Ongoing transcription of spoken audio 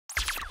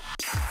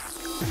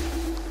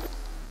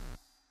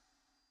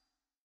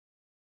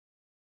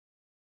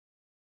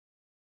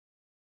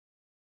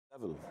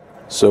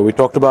So we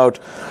talked about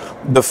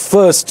the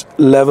first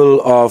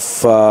level of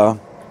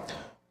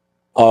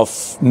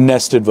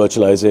nested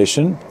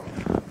virtualization,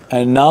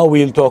 and now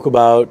we'll talk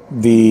about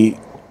the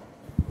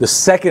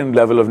second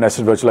level of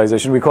nested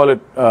virtualization. We call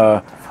it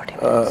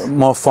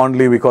more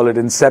fondly, we call it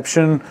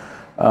inception.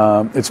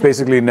 It's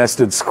basically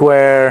nested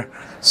square,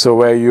 so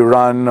where you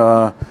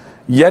run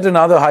yet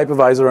another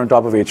hypervisor on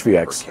top of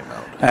HVX.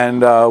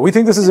 And we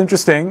think this is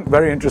interesting,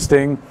 very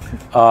interesting,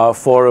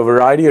 for a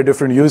variety of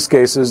different use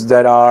cases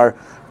that are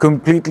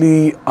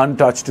completely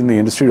untouched in the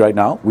industry right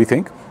now, we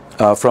think,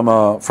 from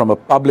a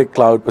public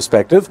cloud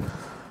perspective.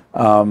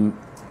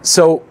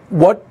 So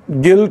what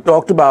Gil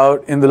talked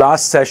about in the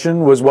last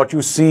session was what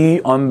you see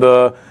on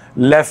the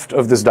left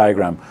of this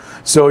diagram.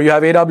 So you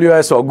have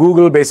AWS or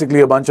Google,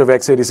 basically a bunch of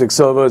x86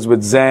 servers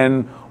with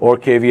Xen or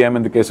KVM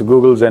in the case of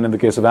Google, Xen in the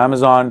case of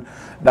Amazon.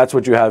 That's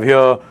what you have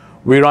here.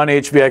 We run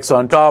HVX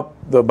on top,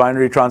 the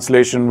binary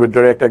translation with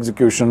direct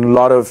execution, a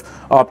lot of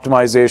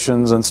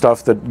optimizations and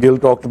stuff that Gil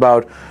talked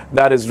about.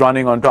 That is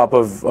running on top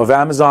of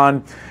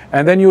Amazon.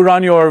 And then you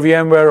run your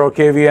VMware or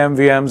KVM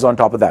VMs on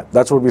top of that.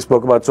 That's what we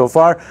spoke about so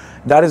far.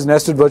 That is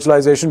nested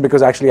virtualization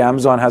because actually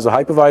Amazon has a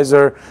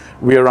hypervisor.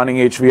 We are running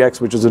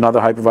HVX, which is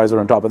another hypervisor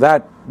on top of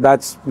that.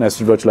 That's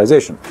nested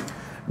virtualization.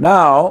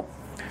 Now,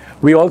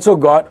 we also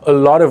got a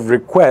lot of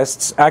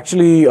requests.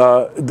 Actually,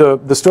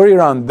 the story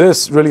around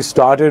this really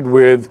started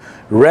with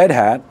Red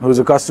Hat, who's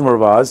a customer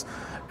of ours,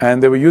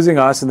 and they were using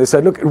us, and they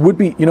said, look, it would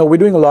be, we're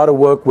doing a lot of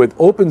work with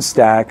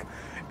OpenStack.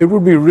 It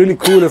would be really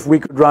cool if we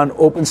could run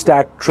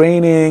OpenStack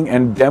training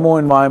and demo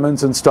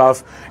environments and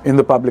stuff in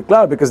the public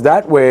cloud, because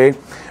that way,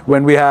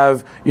 when we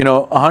have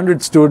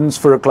 100 students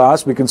for a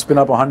class, we can spin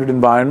up 100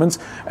 environments,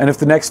 and if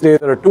the next day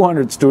there are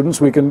 200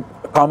 students, we can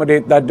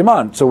accommodate that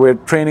demand. So we're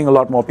training a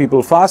lot more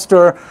people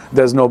faster.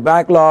 There's no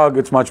backlog.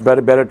 It's much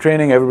better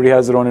training. Everybody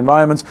has their own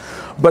environments.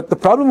 But the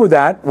problem with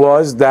that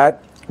was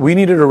that we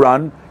needed to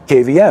run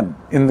KVM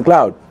in the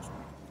cloud.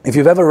 If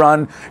you've ever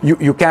run,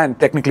 you can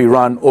technically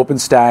run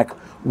OpenStack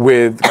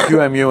with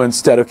QEMU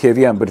instead of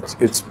KVM, but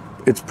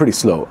it's pretty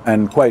slow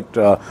and quite,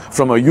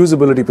 from a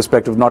usability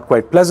perspective, not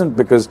quite pleasant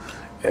because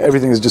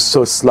everything is just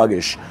so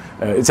sluggish.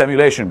 It's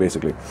emulation,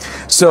 basically.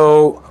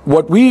 So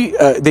what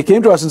they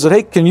came to us and said,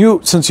 hey, can you,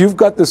 since you've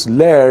got this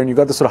layer and you've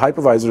got this sort of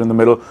hypervisor in the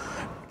middle,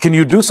 can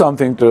you do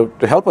something to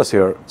help us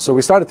here? So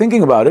we started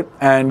thinking about it,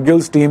 and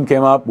Gil's team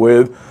came up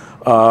with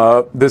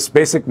this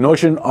basic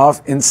notion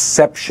of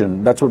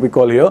inception. That's what we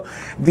call here.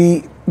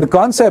 The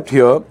concept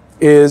here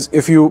is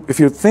if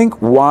you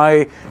think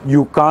why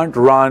you can't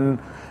run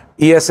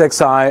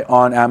ESXi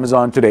on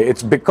Amazon today,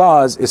 it's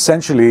because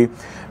essentially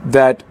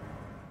that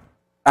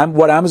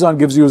what Amazon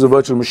gives you is a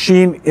virtual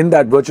machine. In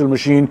that virtual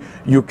machine,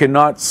 you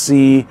cannot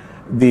see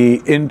the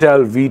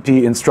Intel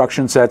VT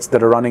instruction sets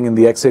that are running in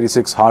the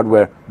x86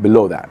 hardware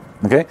below that.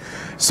 Okay,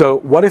 so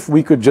what if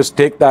we could just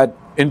take that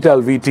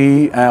Intel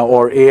VT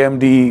or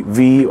AMD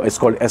V, it's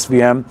called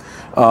SVM,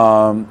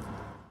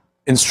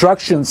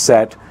 instruction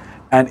set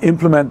and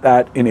implement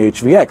that in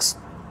HVX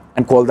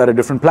and call that a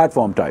different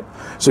platform type.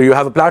 So you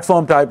have a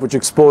platform type which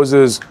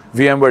exposes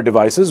VMware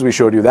devices, we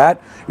showed you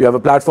that. You have a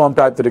platform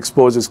type that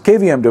exposes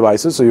KVM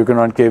devices, so you can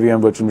run KVM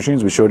virtual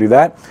machines, we showed you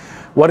that.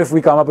 What if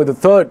we come up with a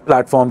third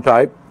platform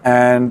type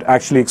and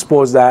actually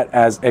expose that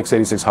as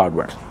x86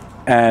 hardware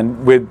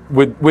and with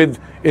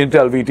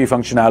Intel VT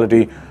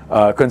functionality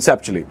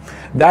conceptually?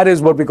 That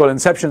is what we call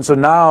inception. So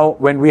now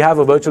when we have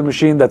a virtual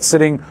machine that's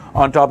sitting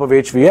on top of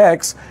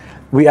HVX,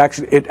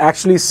 it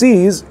actually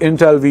sees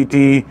Intel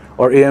VT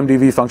or AMD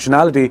V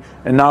functionality,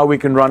 and now we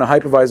can run a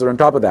hypervisor on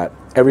top of that,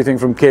 everything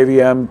from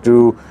KVM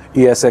to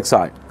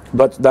ESXi.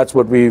 But that's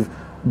what we've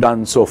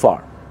done so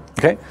far.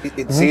 Okay.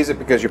 It sees it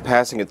because you're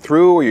passing it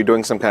through, or you're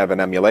doing some kind of an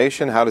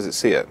emulation. How does it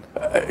see it?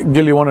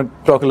 Gil, you want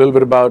to talk a little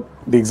bit about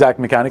the exact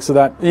mechanics of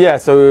that? Yeah.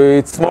 So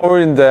it's more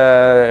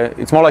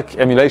like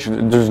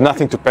emulation. There's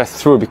nothing to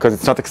pass through because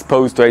it's not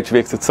exposed to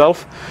HVX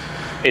itself.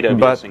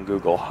 AWS and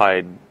Google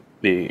hide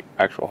the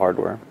actual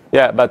hardware.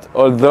 Yeah, but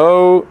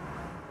although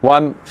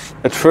one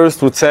at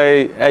first would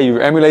say, hey,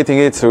 you're emulating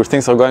it, so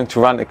things are going to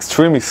run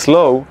extremely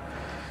slow,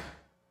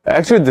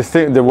 actually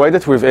the way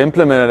that we've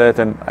implemented it,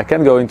 and I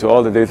can't go into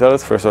all the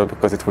details, first of all,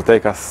 because it would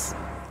take us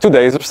 2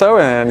 days or so,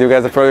 and you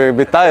guys are probably a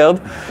bit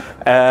tired,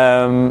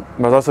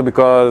 but also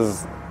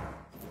because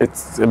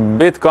it's a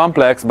bit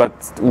complex,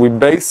 but we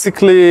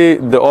basically,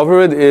 the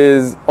overhead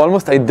is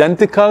almost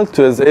identical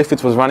to as if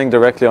it was running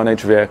directly on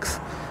HVX.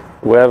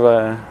 We have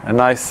a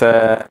nice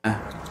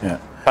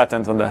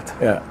patent on that.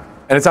 Yeah,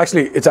 and it's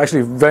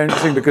actually very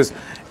interesting because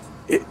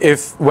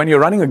when you're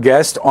running a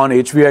guest on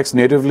HVX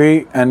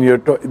natively and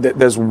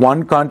there's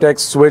one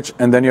context switch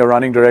and then you're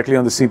running directly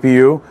on the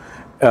CPU,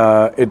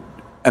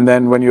 And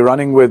then when you're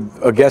running with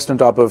a guest on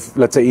top of,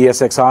 let's say,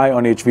 ESXi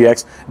on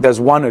HVX,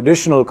 there's one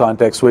additional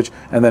context switch,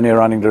 and then you're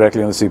running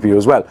directly on the CPU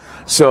as well.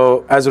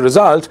 So as a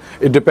result,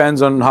 it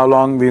depends on how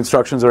long the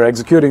instructions are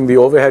executing. The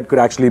overhead could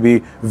actually be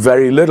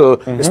very little,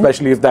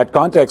 especially if that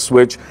context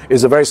switch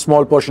is a very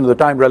small portion of the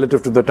time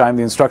relative to the time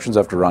the instructions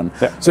have to run.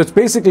 Yeah. So it's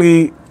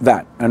basically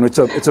that, and it's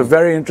a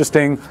very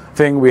interesting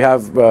thing. We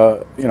have,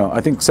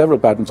 I think several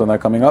patents on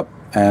that coming up,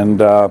 and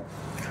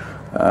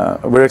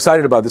we're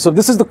excited about this. So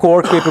this is the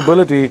core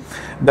capability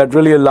that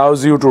really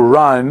allows you to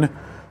run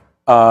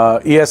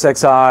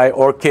ESXi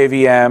or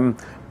KVM,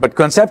 but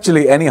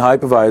conceptually any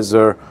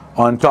hypervisor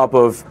on top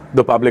of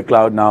the public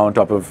cloud now, on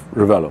top of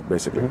Ravello,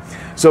 basically.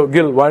 So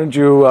Gil, why don't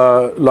you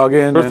log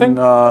in and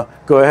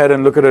go ahead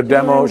and look at a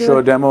demo, show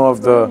a demo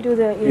of the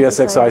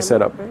ESXi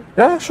setup. Right?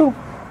 Yeah, sure.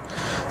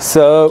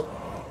 So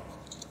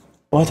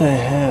what I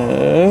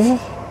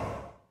have.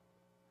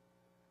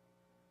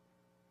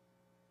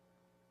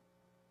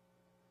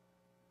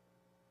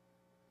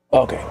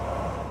 Okay.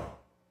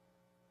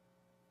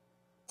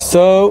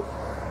 So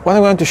what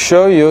I'm going to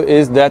show you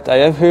is that I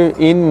have here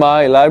in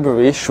my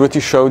library,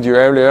 Shruti showed you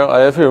earlier,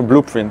 I have here a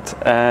blueprint.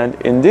 And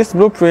in this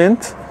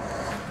blueprint,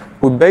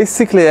 we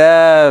basically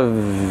have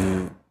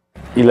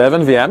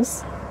 11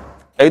 VMs.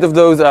 8 of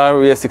those are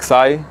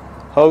ESXi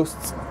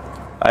hosts.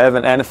 I have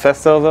an NFS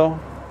server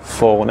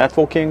for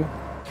networking,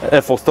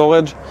 for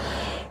storage.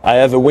 I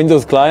have a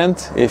Windows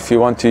client if you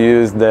want to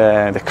use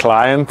the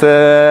client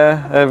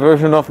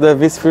version of the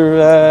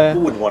vSphere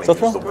Who would want to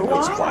use the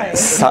Windows client?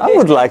 Some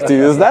would like to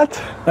use that.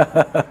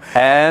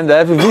 And I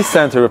have a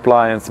vCenter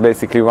appliance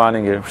basically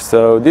running here.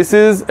 So this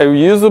is a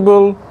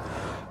reusable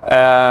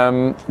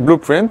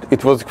blueprint.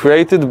 It was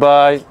created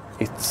by,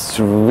 it's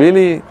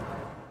really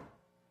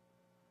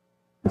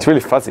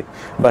fuzzy,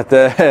 but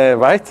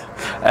right?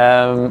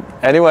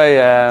 Anyway,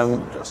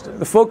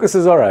 The focus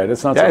is all right.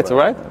 It's not. yeah, so it's bad.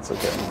 all right. That's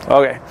okay.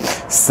 Okay,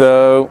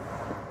 so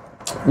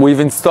we've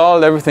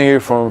installed everything here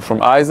from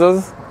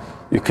ISOs.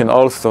 You can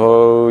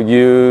also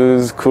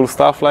use cool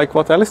stuff like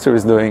what Alistair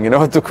is doing,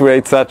 to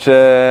create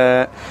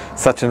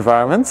such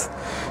environments.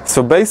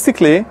 So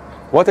basically,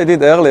 what I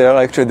did earlier,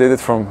 I actually did it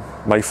from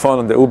my phone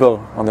on the Uber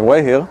on the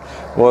way here,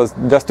 was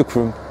just to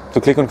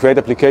click on create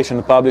application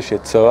and publish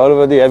it. So I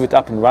already have it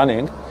up and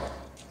running.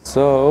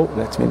 So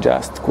let me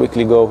just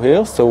quickly go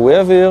here. So we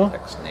have here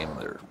Name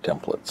their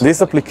templates.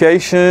 this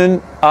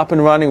application up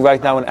and running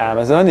right now on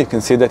Amazon. You can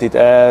see that it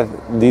has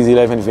these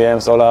 11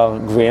 VMs, all are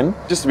green.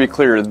 Just to be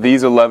clear,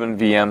 these 11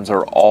 VMs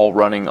are all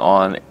running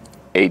on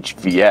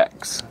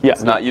HVX. Yeah.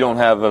 It's not, you don't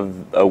have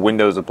a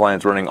Windows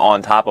appliance running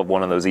on top of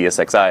one of those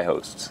ESXi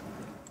hosts.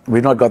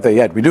 We've not got there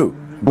yet. We do.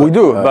 We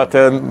do, but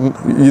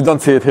you don't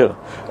see it here.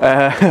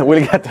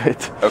 We'll get to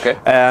it. Okay.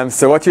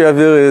 So what you have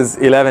here is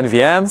 11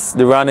 VMs.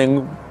 They're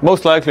running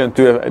most likely on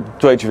two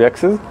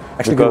HVXs.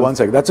 Actually, give me one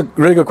second. That's a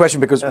really good question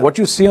because what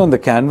you see on the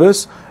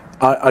canvas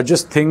are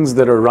just things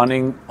that are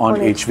running on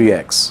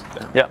HVX.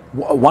 Yeah.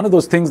 One of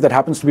those things that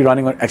happens to be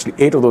running on, actually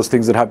 8 of those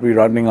things that happen to be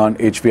running on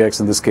HVX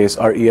in this case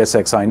are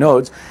ESXi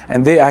nodes,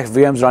 and they have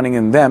VMs running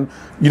in them.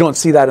 You don't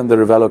see that in the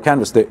Ravello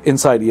canvas. They're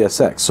inside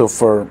ESX. So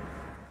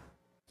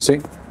see?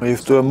 We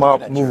have to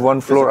move one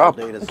floor up.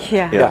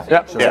 Yeah.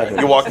 Yeah,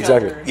 you walk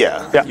Exactly.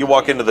 Yeah, you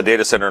walk into the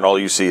data center and all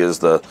you see is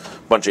the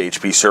bunch of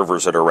HP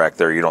servers that are racked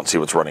there. You don't see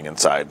what's running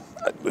inside.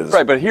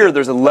 Right, but here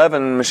there's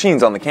 11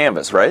 machines on the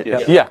canvas, right?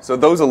 Yeah. So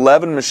those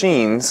 11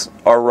 machines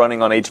are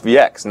running on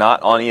HVX,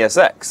 not on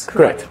ESX.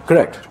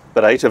 Correct.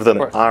 But 8 of them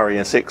are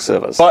ESX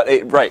servers. But,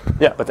 right.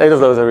 Yeah, but 8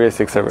 of those are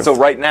ESX servers. So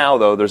right now,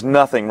 though, there's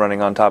nothing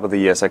running on top of the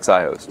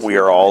ESXi host. we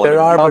are all There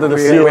are, Under but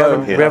the we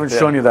CEO, haven't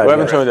shown you that We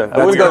haven't yet. shown you that.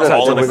 That's We'll go to that.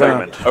 all in we're gonna-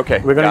 agreement. Okay.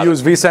 We're going to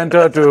use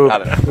vCenter to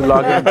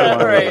log into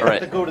one. Right.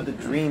 Right. Go to the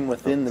dream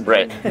within the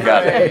Right. dream.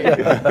 Got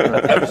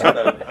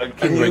it.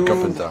 Can you,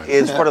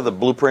 as part of the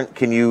blueprint,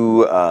 can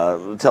you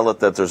tell it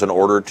that there's an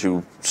order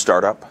to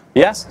start up?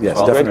 Yes? Yes,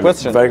 Well, definitely. great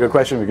question. Very good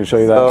question. We can show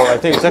you So that. I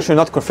think it's actually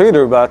not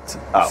configured, but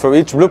for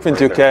each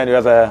blueprint you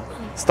have a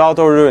start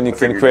order and you can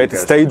figured create you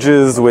guys-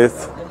 stages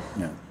with,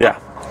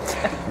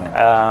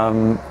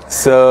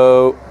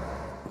 So,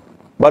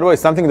 by the way,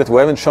 something that we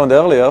haven't shown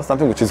earlier,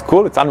 something which is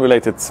cool, it's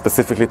unrelated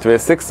specifically to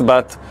ASICs,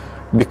 but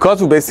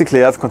because we basically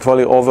have control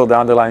over the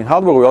underlying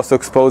hardware, we also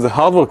expose a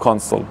hardware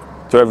console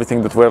to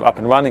everything that we have up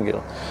and running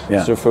here.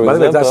 Yeah. So for By the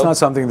way, that's example- not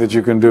something that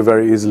you can do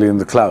very easily in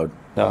the cloud.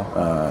 No.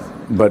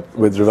 But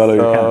with Ravello,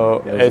 you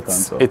So can. There's a it's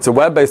console. it's a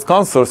web-based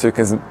console, so you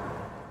can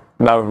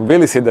now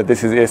really see that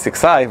this is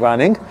ESXi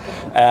running.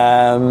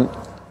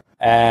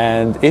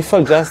 And if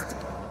I'll just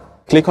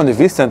click on the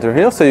vCenter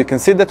here, so you can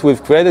see that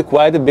we've created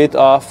quite a bit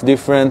of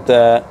different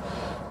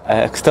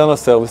external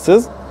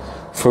services.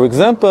 For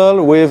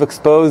example, we've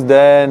exposed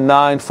the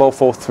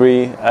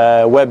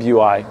 9443 web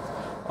UI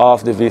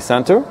of the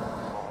vCenter,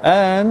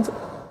 and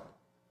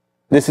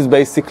this is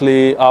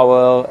basically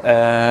our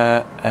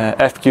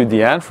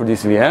FQDN for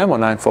this VM on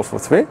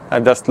 9443. I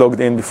just logged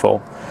in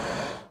before.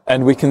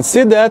 And we can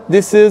see that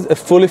this is a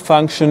fully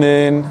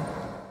functioning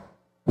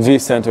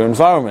vCenter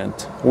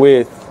environment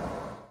with,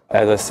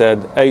 as I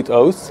said, 8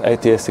 hosts,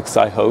 8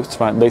 ESXi hosts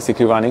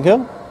basically running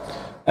here.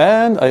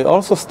 And I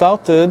also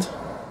started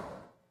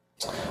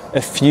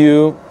a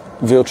few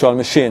virtual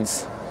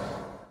machines.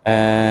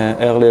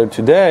 And earlier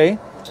today,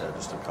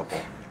 Just a couple.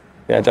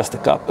 yeah, just a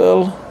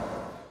couple.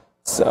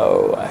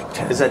 So I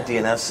can. Is that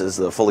DNS? Is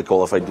the fully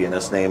qualified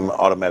DNS name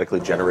automatically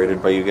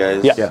generated by you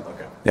guys? Yeah. Yeah.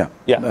 Okay. Yeah.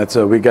 Yeah. That's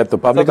we get the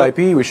public So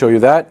IP, we show you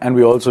that, and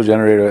we also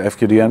generate a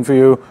FQDN for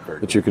you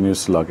that you can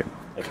use to log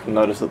in.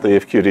 Notice that the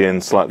FQDN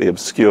is slightly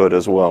obscured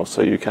as well,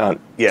 so you can't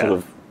Yeah. sort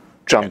of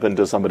jump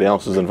into somebody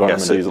else's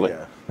environment so- easily.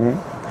 yeah.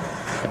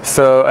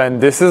 So,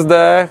 and this is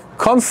the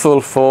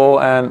console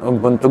for an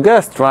Ubuntu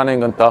guest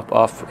running on top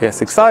of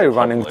ESXi,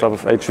 running on top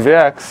of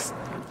HVX,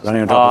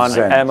 Running on top on of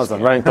Zen.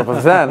 Amazon, running on top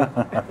of Zen,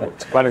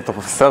 running on top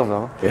of a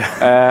server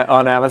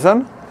on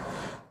Amazon.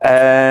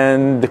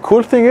 And the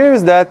cool thing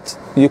is that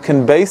you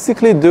can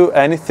basically do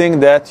anything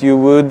that you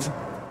would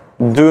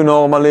do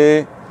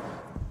normally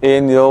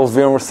in your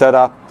VMware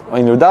setup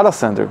in your data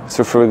center.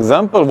 So for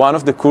example, one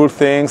of the cool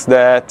things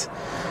that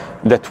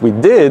we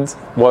did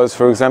was,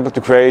 for example,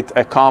 to create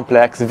a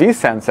complex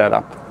vSAN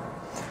setup.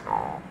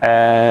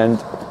 And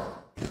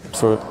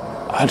so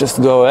I'll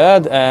just go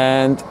ahead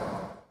and,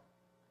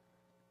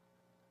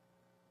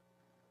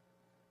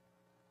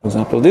 for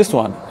example, this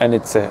one, and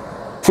it's a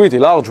pretty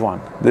large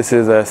one. This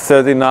is a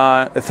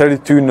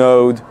 32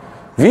 node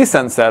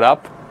vSAN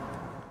setup,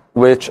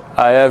 which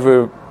I have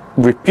a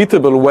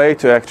repeatable way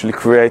to actually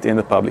create in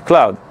the public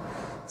cloud.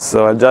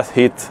 So I'll just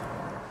hit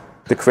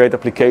the create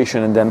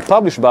application and then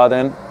publish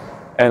button,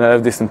 and I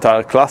have this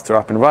entire cluster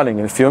up and running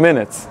in a few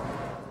minutes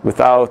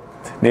without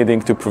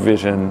needing to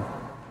provision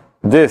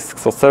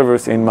disks or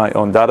servers in my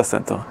own data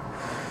center.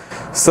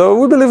 So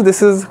we believe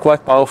this is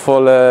quite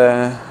powerful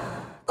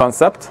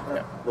concept.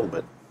 Yeah, a little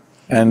bit.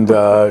 And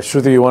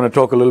Shruti, you want to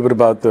talk a little bit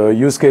about the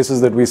use cases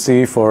that we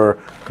see for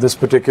this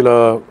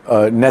particular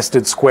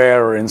nested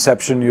square or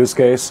inception use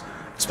case,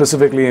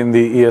 specifically in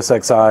the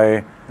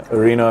ESXi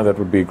arena? That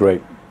would be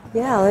great.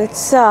 Yeah,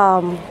 it's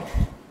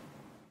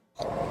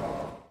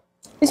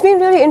been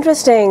really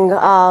interesting.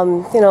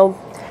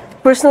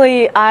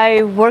 Personally,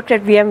 I worked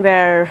at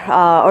VMware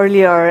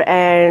earlier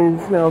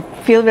and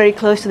feel very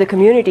close to the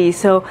community.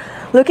 So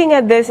looking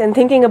at this and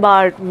thinking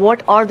about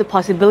what are the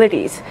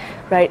possibilities,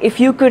 right? If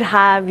you could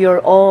have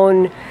your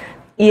own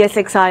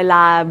ESXi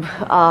lab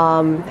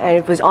and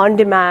it was on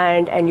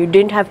demand and you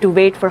didn't have to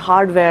wait for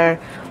hardware,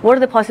 what are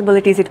the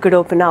possibilities it could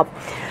open up?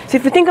 So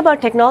if you think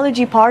about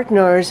technology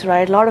partners,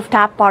 right, a lot of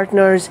TAP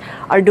partners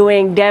are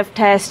doing dev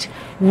test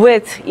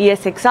with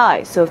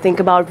ESXi. So think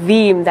about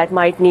Veeam that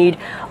might need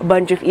a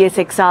bunch of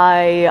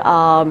ESXi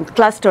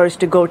clusters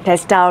to go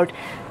test out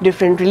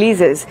different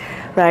releases,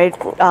 right?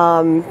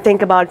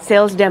 Think about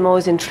sales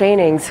demos and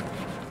trainings.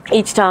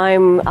 Each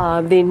time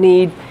they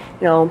need,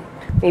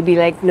 maybe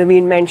like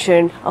Naveen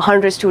mentioned,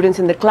 100 students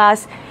in the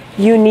class,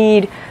 you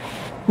need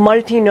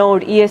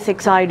multi-node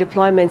ESXi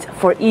deployments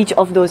for each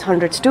of those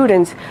 100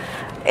 students.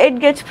 It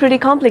gets pretty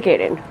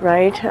complicated,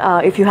 right?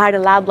 If you had a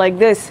lab like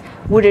this,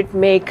 would it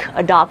make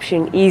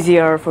adoption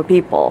easier for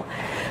people?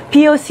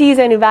 POCs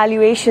and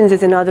evaluations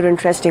is another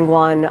interesting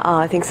one.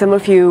 I think some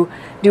of you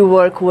do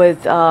work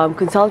with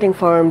consulting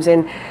firms,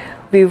 and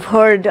we've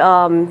heard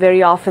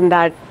very often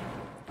that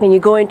when you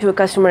go into a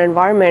customer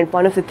environment,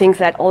 one of the things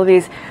that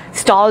always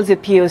stalls a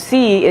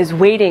POC is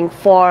waiting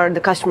for the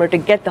customer to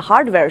get the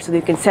hardware so that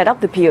you can set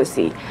up the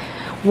POC.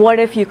 What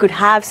if you could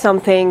have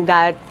something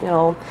that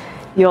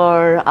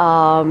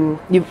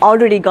you've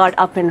already got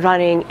up and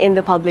running in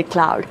the public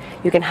cloud?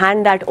 You can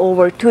hand that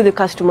over to the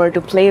customer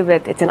to play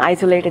with. It's an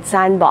isolated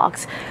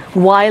sandbox.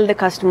 While the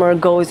customer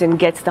goes and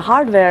gets the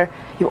hardware,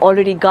 you've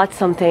already got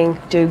something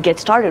to get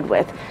started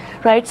with,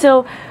 right?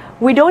 So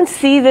we don't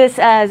see this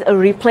as a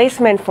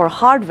replacement for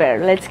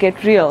hardware. Let's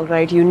get real,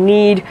 right? You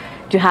need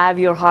to have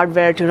your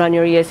hardware to run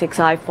your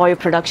ESXi for your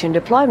production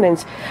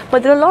deployments.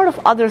 But there are a lot of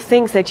other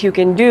things that you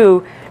can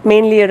do,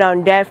 mainly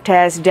around dev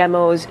tests,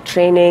 demos,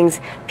 trainings,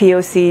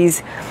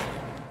 POCs.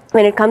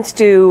 When it comes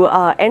to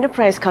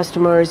enterprise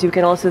customers, you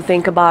can also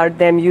think about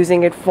them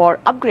using it for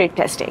upgrade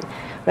testing,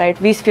 right?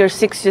 vSphere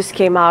 6 just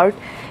came out.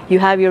 You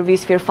have your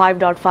vSphere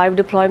 5.5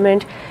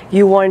 deployment.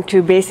 You want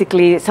to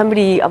basically,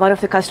 one of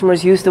the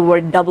customers used the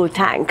word double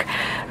tank,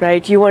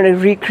 right? You want to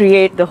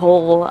recreate the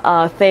whole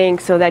thing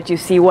so that you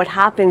see what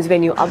happens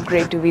when you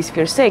upgrade to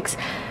vSphere 6.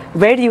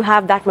 Where do you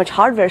have that much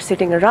hardware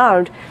sitting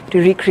around to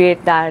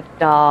recreate that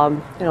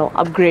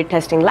upgrade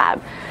testing lab?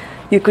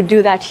 You could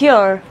do that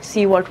here,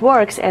 see what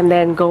works, and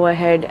then go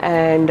ahead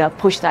and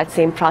push that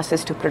same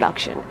process to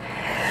production.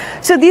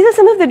 So these are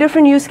some of the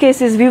different use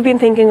cases we've been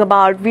thinking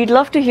about. We'd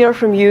love to hear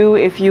from you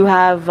if you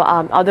have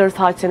other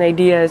thoughts and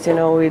ideas.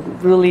 We're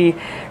really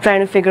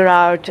trying to figure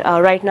out,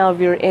 right now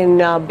we're in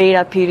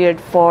beta period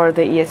for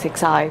the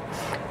ESXi.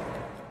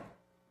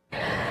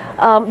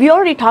 We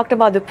already talked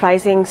about the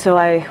pricing, so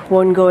I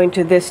won't go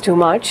into this too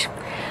much.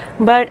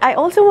 But I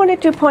also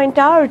wanted to point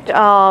out,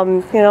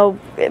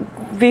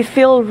 we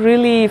feel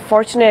really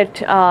fortunate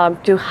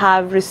to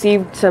have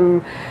received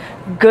some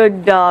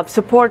good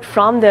support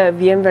from the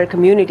VMware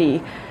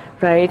community,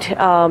 right?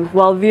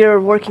 While we're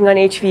working on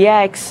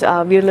HVX,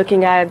 we're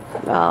looking at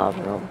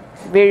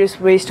various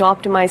ways to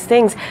optimize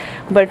things.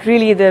 But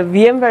really, the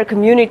VMware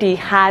community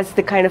has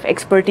the kind of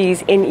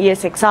expertise in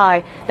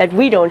ESXi that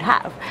we don't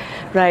have,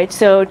 right?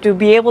 So to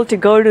be able to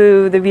go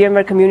to the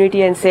VMware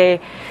community and say,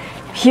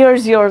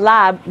 here's your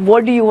lab,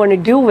 what do you want to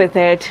do with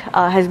it,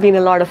 has been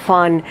a lot of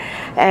fun.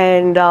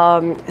 And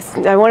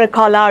I want to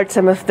call out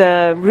some of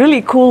the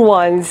really cool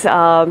ones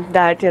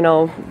that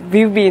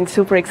we've been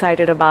super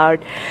excited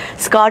about.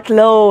 Scott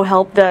Lowe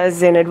helped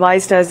us and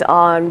advised us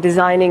on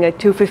designing a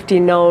 250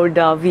 node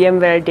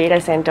VMware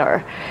data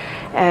center.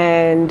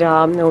 And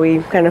we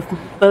kind of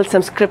built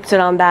some scripts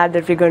around that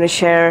we're going to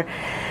share.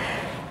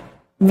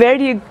 Where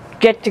do you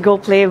get to go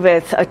play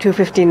with a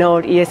 250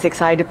 node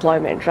ESXi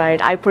deployment,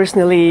 right? I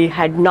personally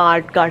had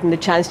not gotten the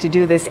chance to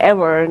do this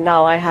ever.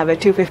 Now I have a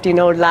 250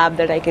 node lab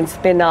that I can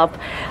spin up,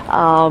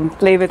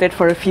 play with it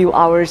for a few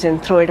hours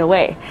and throw it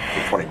away.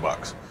 For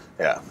 $20.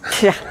 Yeah.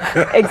 Yeah,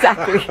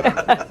 exactly.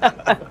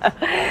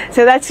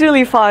 So that's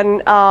really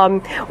fun.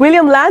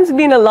 William Lamb's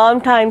been a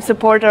long-time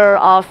supporter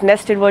of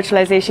nested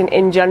virtualization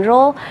in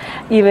general.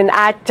 Even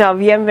at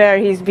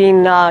VMware, he's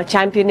been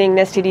championing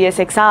nested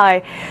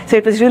ESXi. So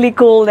it was really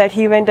cool that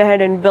he went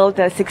ahead and built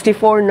a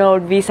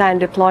 64-node vSAN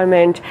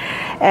deployment,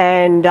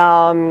 and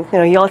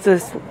he also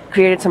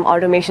created some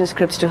automation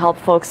scripts to help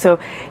folks. So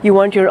you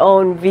want your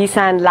own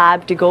vSAN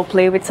lab to go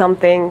play with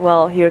something?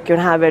 Well, here you can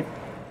have it.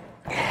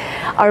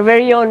 Our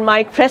very own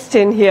Mike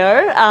Preston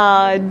here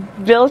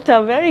built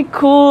a very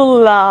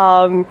cool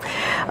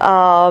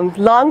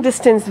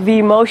long-distance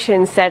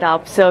vMotion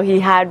setup. So he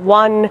had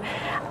one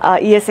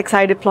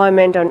ESXi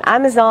deployment on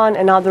Amazon,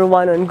 another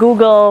one on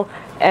Google.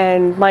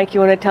 And Mike, you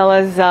want to tell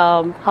us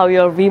how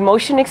your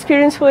vMotion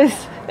experience was?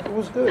 It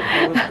was good.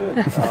 It was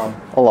good.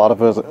 A lot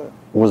of it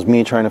was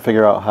me trying to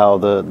figure out how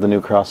the new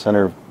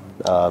cross-center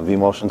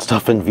vMotion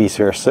stuff in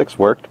vSphere 6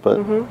 worked, but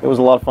it was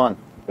a lot of fun.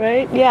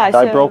 Right? Yeah.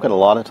 I broke it a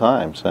lot of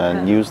times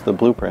and used the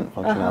blueprint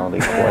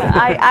functionality for it.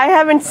 I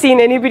haven't seen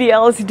anybody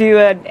else do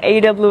an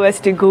AWS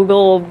to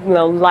Google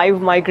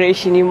live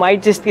migration. You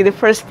might just be the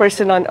first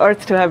person on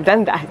earth to have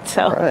done that.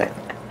 So. Right.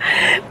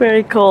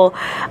 Very cool.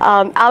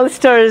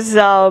 Alistair's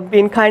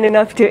been kind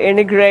enough to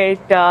integrate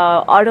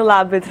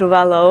Autolab with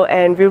Ravello,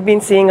 and we've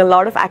been seeing a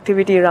lot of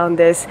activity around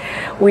this.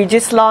 We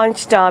just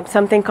launched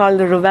something called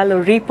the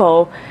Ravello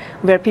repo,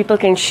 where people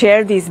can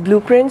share these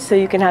blueprints, so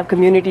you can have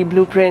community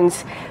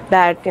blueprints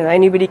that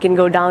anybody can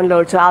go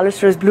download. So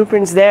Alistair's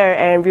blueprint's there,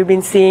 and we've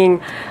been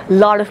seeing a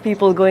lot of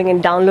people going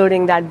and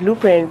downloading that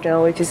blueprint,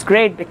 which is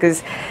great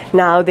because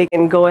now they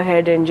can go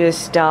ahead and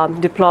just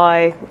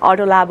deploy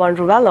Autolab on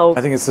Ravello.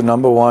 I think it's the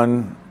number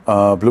one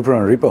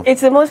blueprint on repo.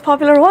 It's the most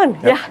popular one.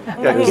 Yep.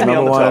 Yeah, it's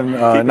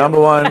number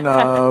one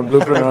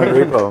blueprint on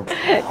repo.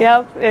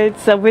 Yep,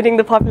 it's winning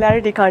the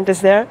popularity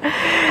contest there.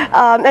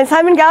 And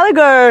Simon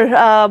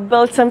Gallagher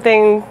built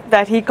something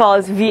that he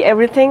calls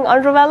V-Everything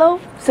on Ravello.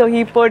 So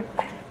he put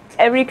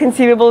every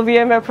conceivable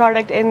VMware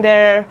product in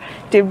there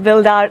to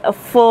build out a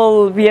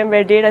full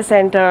VMware data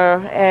center,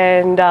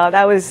 and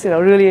that was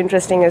really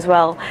interesting as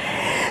well.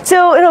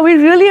 So we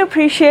really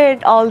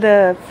appreciate all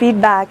the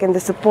feedback and the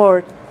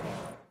support.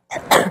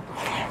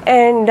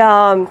 And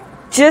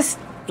just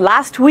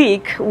last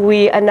week,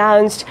 we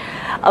announced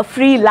a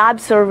free lab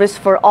service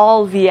for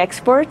all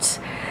vExperts.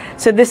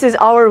 So this is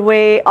our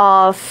way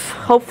of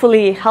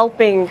hopefully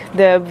helping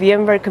the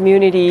VMware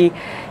community.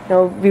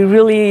 We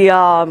really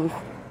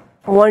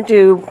want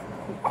to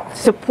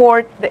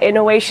support the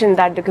innovation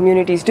that the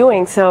community is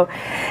doing. So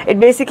it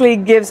basically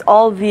gives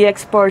all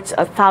vExperts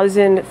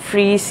 1,000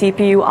 free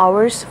CPU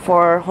hours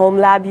for home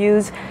lab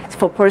use,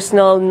 for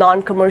personal,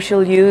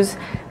 non-commercial use,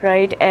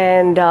 right?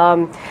 And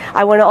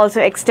I want to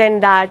also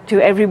extend that to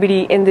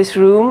everybody in this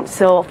room.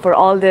 So for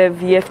all the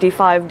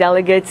VFD5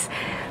 delegates,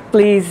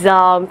 please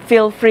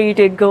feel free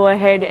to go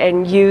ahead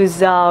and use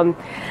the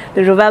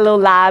Ravello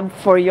lab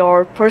for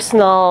your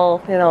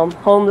personal,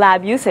 home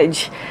lab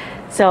usage.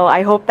 So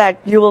I hope that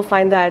you will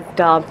find that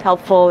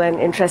helpful and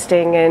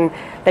interesting, and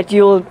that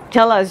you'll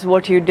tell us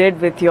what you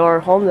did with your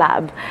home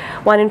lab.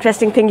 One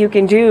interesting thing you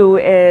can do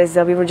is,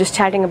 we were just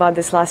chatting about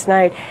this last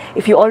night,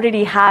 if you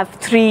already have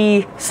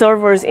 3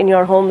 servers in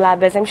your home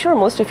lab, as I'm sure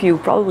most of you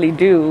probably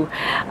do,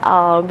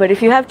 but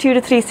if you have 2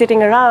 to 3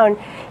 sitting around,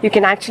 you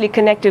can actually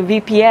connect a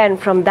VPN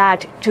from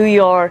that to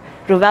your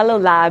Ravello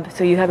lab,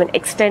 so you have an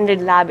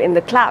extended lab in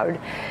the cloud,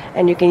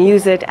 and you can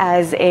use it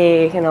as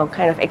a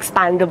kind of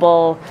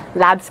expandable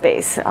lab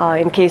space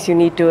in case you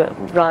need to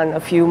run a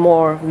few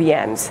more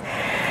VMs.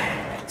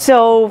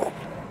 So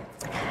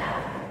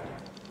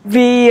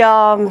we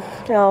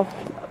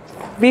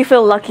we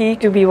feel lucky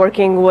to be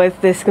working with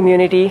this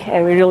community,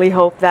 and we really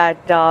hope that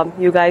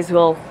you guys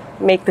will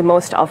make the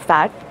most of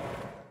that.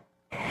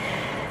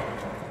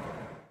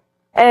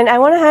 And I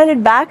want to hand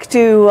it back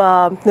to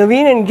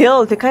Naveen and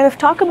Gil to kind of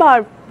talk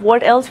about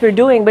what else we're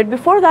doing. But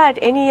before that,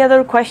 any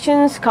other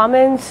questions,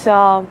 comments?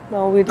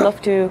 We'd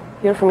love to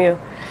hear from you.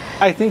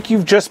 I think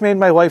you've just made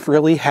my wife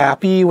really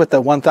happy with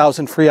the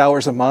 1,000 free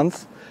hours a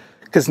month,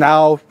 because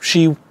now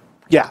she,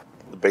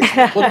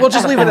 basement. We'll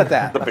just leave it at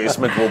that. The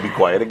basement will be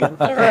quiet again.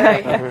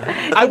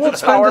 I won't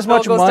spend as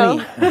much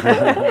money.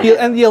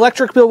 And the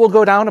electric bill will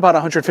go down about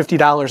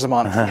 $150 a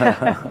month.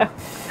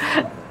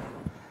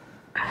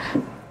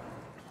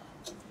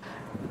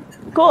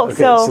 Cool. Okay,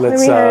 so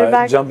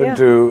let's jump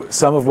into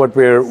some of what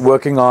we're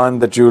working on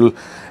that you'll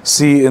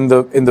see in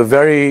the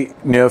very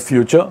near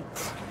future.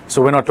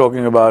 So we're not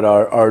talking about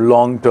our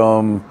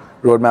long-term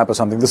roadmap or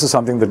something. This is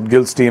something that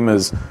Gil's team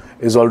is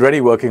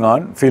already working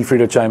on. Feel free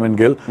to chime in,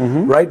 Gil.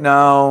 Right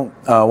now,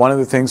 one of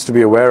the things to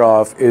be aware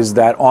of is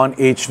that on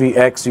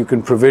HVX you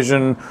can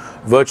provision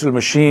virtual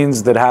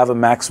machines that have a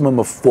maximum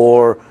of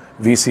 4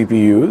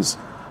 vCPUs.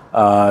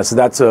 So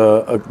that's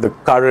the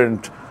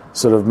current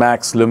sort of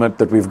max limit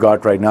that we've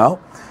got right now.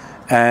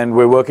 And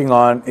we're working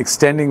on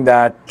extending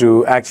that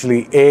to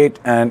actually 8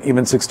 and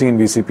even 16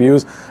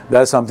 vCPUs.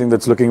 That's something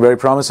that's looking very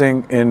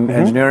promising in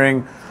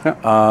engineering.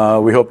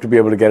 We hope to be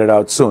able to get it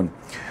out soon.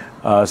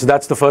 So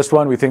that's the first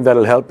one. We think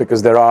that'll help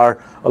because there are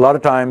a lot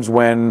of times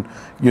when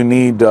you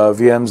need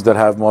VMs that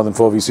have more than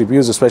 4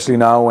 vCPUs, especially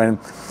now when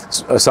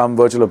some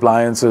virtual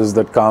appliances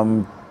that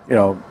come,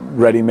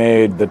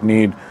 ready-made that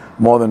need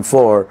more than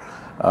 4,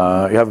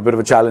 you have a bit of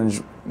a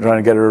challenge trying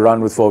to get it to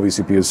run with 4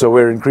 vCPUs. So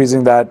we're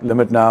increasing that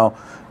limit now.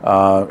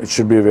 It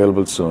should be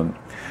available soon.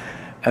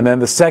 And then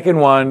the second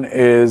one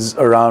is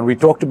around, we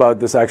talked about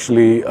this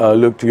actually,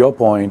 Luke, to your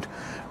point,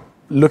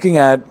 looking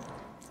at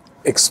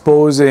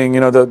exposing,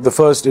 the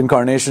first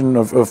incarnation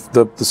of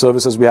the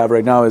services we have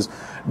right now is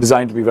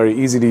designed to be very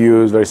easy to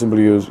use, very simple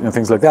to use,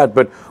 things like that.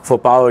 But for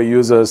power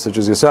users such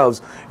as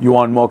yourselves, you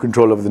want more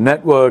control over the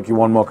network, you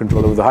want more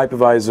control over the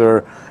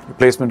hypervisor,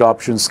 placement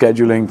options,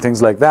 scheduling,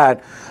 things like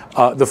that.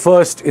 The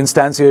first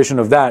instantiation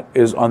of that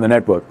is on the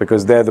network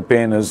because there the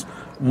pain is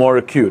more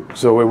acute.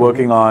 So we're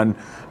working on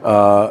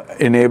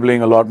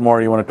enabling a lot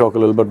more. You want to talk a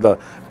little bit about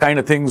the kind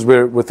of things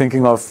we're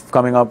thinking of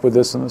coming up with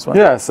this and this one?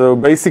 Yeah, so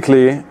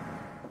basically,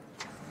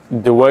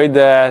 the way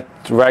that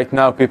right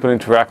now people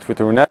interact with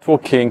our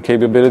networking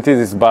capabilities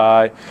is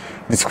by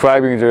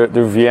describing their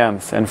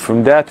VMs. And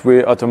from that,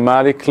 we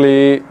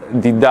automatically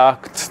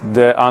deduct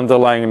the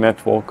underlying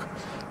network.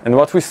 And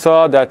what we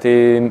saw that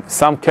in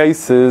some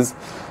cases,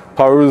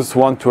 powers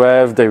want to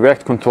have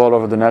direct control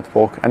over the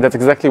network. And that's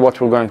exactly what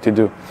we're going to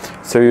do.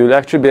 So you'll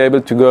actually be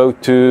able to go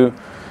to,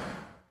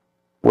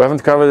 we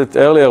haven't covered it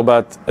earlier,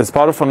 but as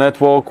part of our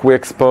network, we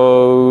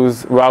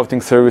expose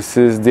routing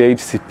services,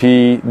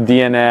 DHCP,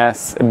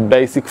 DNS, a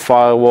basic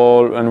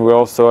firewall, and we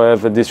also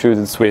have a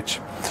distributed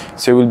switch.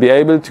 So you will be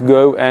able to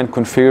go and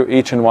configure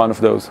each and one of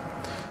those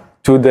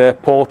to the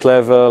port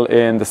level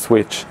in the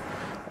switch.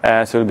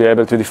 So you'll be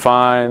able to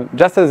define,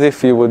 just as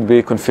if you would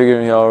be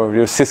configuring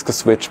your Cisco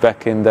switch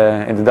back in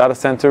the data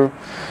center,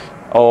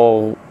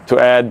 or to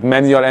add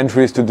manual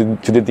entries to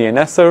the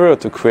DNS server, or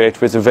to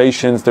create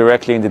reservations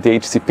directly in the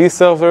DHCP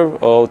server,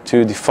 or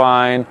to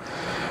define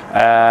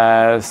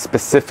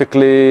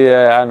specifically,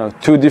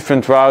 2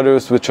 different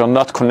routers which are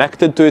not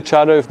connected to each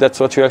other, if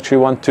that's what you actually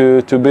want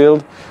to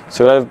build.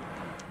 So you have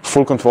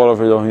full control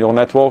over your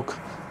network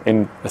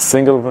in a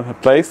single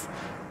place.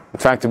 We're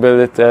trying to build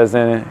it as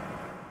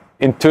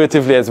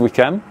intuitively as we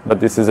can, but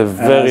this is a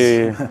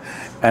very...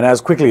 And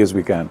as quickly as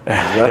we can.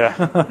 Yeah.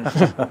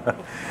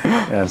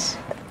 Yes.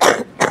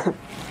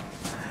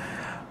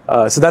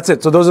 So that's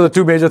it. So those are the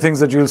 2 major things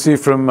that you'll see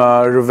from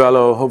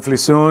Ravello hopefully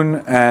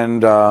soon,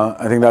 and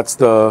I think that's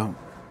the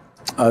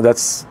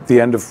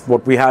end of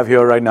what we have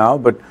here right now.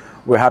 But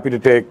we're happy to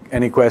take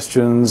any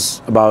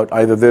questions about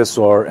either this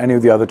or any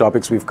of the other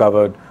topics we've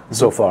covered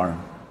so far.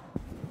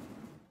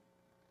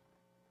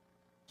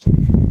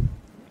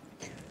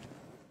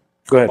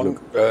 Go ahead,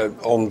 Luke.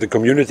 On the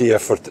community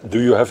effort, do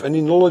you have any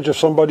knowledge of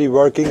somebody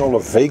working on a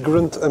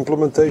Vagrant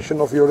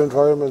implementation of your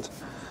environment?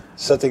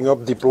 Setting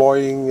up,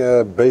 deploying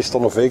based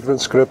on a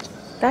Vagrant script?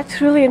 That's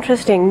really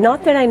interesting.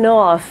 Not that I know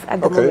of at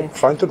the moment. Okay,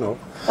 fine to know.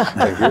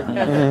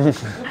 Thank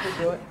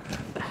you.